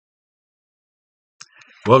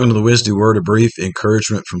Welcome to the Wisdom Word, a brief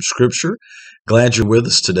encouragement from Scripture. Glad you're with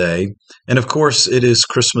us today. And of course, it is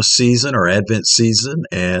Christmas season or Advent season,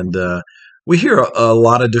 and we hear a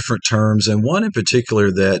lot of different terms, and one in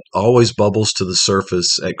particular that always bubbles to the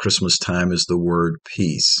surface at Christmas time is the word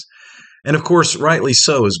peace. And of course, rightly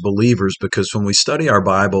so as believers, because when we study our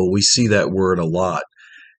Bible, we see that word a lot.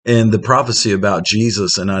 And the prophecy about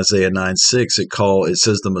Jesus in Isaiah 9:6, it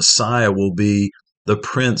says the Messiah will be the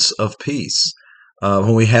Prince of Peace.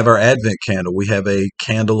 When we have our Advent candle, we have a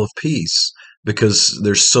candle of peace because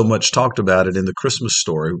there's so much talked about it in the Christmas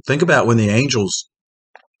story. Think about when the angels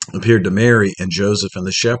appeared to Mary and Joseph and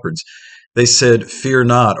the shepherds. They said, "Fear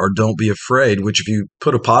not," or "Don't be afraid," which if you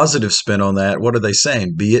put a positive spin on that, what are they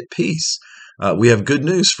saying? Be at peace. We have good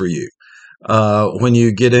news for you. When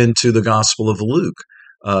you get into the Gospel of Luke,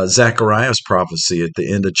 Zechariah's prophecy at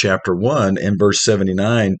the end of chapter 1 and verse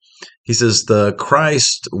 79, he says, the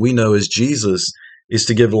Christ we know as Jesus is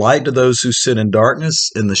to give light to those who sit in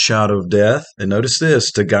darkness in the shadow of death. And notice this,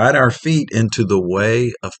 to guide our feet into the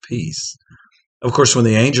way of peace. Of course, when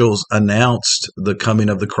the angels announced the coming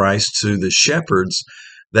of the Christ to the shepherds,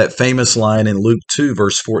 that famous line in Luke 2,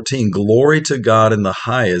 verse 14, glory to God in the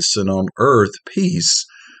highest, and on earth peace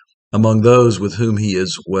among those with whom he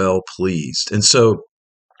is well pleased. And so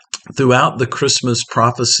throughout the Christmas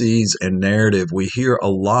prophecies and narrative, we hear a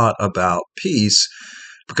lot about peace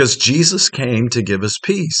because Jesus came to give us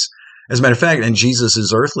peace. As a matter of fact, in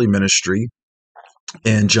Jesus' earthly ministry,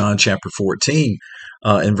 in John chapter 14,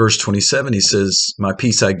 in verse 27, he says, my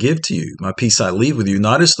peace I give to you, my peace I leave with you,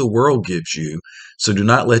 not as the world gives you. So do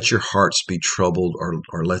not let your hearts be troubled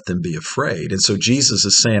or let them be afraid. And so Jesus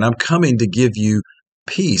is saying, I'm coming to give you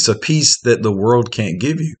peace, a peace that the world can't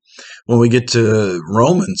give you. When we get to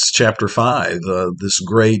Romans chapter 5, this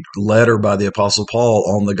great letter by the Apostle Paul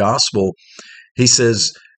on the gospel, he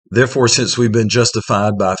says, therefore, since we've been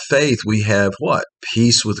justified by faith, we have what?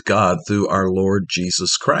 Peace with God through our Lord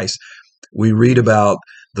Jesus Christ. We read about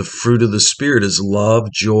the fruit of the Spirit is love,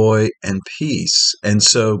 joy, and peace. And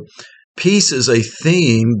so peace is a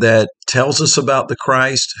theme that tells us about the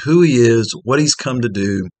Christ, who he is, what he's come to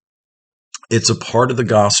do. It's a part of the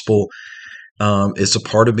gospel. It's a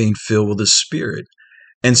part of being filled with the Spirit.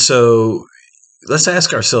 And so let's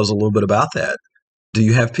ask ourselves a little bit about that. Do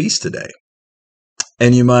you have peace today?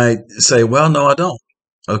 And you might say, well, no, I don't.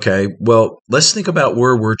 Okay, well, let's think about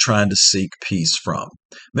where we're trying to seek peace from.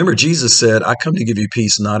 Remember, Jesus said, I come to give you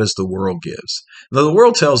peace not as the world gives. Now, the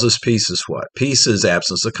world tells us peace is what? Peace is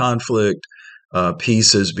absence of conflict.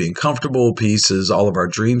 Peace is being comfortable. Peace is all of our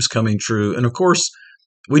dreams coming true. And of course,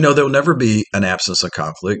 we know there will never be an absence of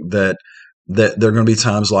conflict, that there are going to be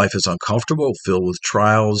times life is uncomfortable, filled with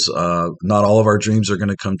trials. Not all of our dreams are going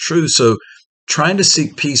to come true. So trying to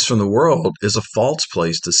seek peace from the world is a false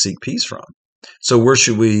place to seek peace from. So where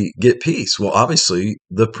should we get peace? Well, obviously,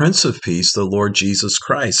 the Prince of Peace, the Lord Jesus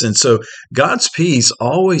Christ. And so God's peace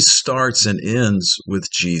always starts and ends with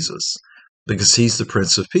Jesus because he's the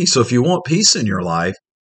Prince of Peace. So if you want peace in your life,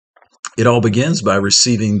 it all begins by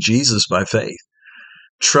receiving Jesus by faith,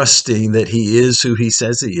 trusting that he is who he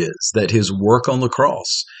says he is, that his work on the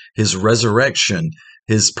cross, his resurrection,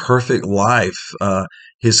 his perfect life,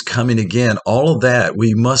 his coming again, all of that,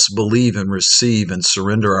 we must believe and receive and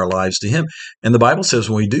surrender our lives to him. And the Bible says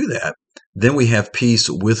when we do that, then we have peace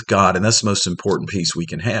with God. And that's the most important peace we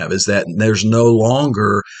can have, is that there's no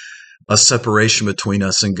longer a separation between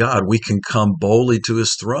us and God. We can come boldly to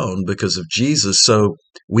his throne because of Jesus. So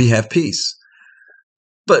we have peace.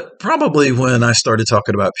 But probably when I started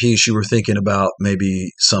talking about peace, you were thinking about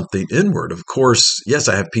maybe something inward. Of course, yes,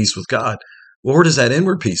 I have peace with God. Well, where does that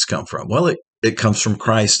inward peace come from? Well, it comes from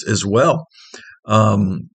Christ as well.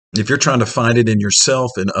 If you're trying to find it in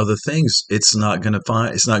yourself and other things, it's not going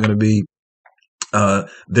to be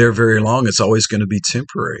there very long. It's always going to be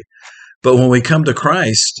temporary. But when we come to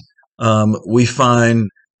Christ, we find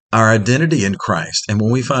our identity in Christ. And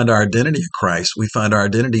when we find our identity in Christ, we find our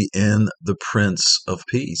identity in the Prince of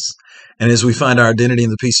Peace. And as we find our identity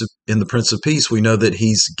in the Prince of Peace, we know that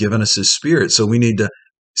he's given us his Spirit. So we need to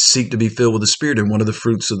seek to be filled with the Spirit. And one of the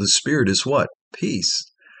fruits of the Spirit is what? Peace.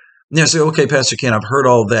 Now, say, okay, Pastor Ken, I've heard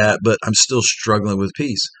all that, but I'm still struggling with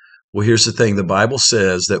peace. Well, here's the thing. The Bible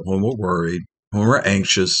says that when we're worried, when we're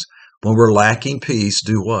anxious, when we're lacking peace,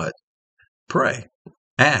 do what? Pray.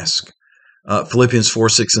 Ask. Philippians 4,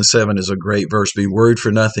 6, and 7 is a great verse. Be worried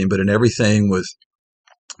for nothing, but in everything with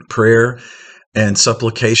prayer and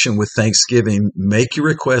supplication with thanksgiving, make your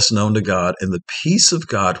requests known to God, and the peace of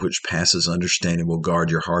God, which passes understanding, will guard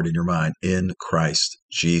your heart and your mind in Christ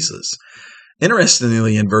Jesus.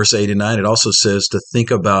 Interestingly, in verse 8 and 9, it also says to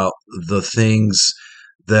think about the things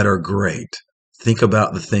that are great. Think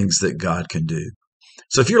about the things that God can do.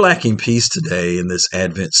 So if you're lacking peace today in this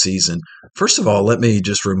Advent season, first of all, let me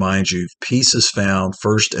just remind you, peace is found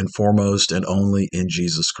first and foremost and only in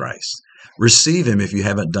Jesus Christ. Receive him if you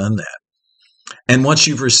haven't done that. And once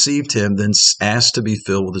you've received him, then ask to be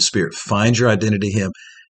filled with the Spirit. Find your identity in him.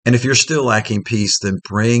 And if you're still lacking peace, then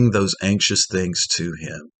bring those anxious things to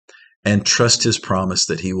him and trust his promise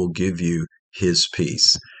that he will give you his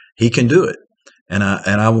peace. He can do it. And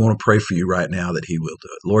I want to pray for you right now that he will do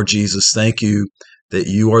it. Lord Jesus, thank you that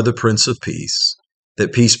you are the Prince of Peace,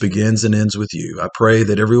 that peace begins and ends with you. I pray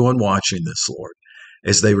that everyone watching this, Lord,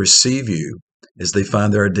 as they receive you, as they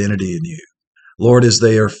find their identity in you, Lord,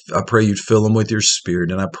 I pray you'd fill them with your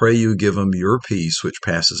Spirit, and I pray you give them your peace, which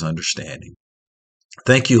passes understanding.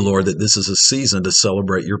 Thank you, Lord, that this is a season to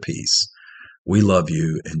celebrate your peace. We love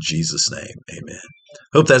you in Jesus' name. Amen.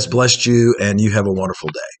 Hope that's blessed you, and you have a wonderful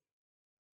day.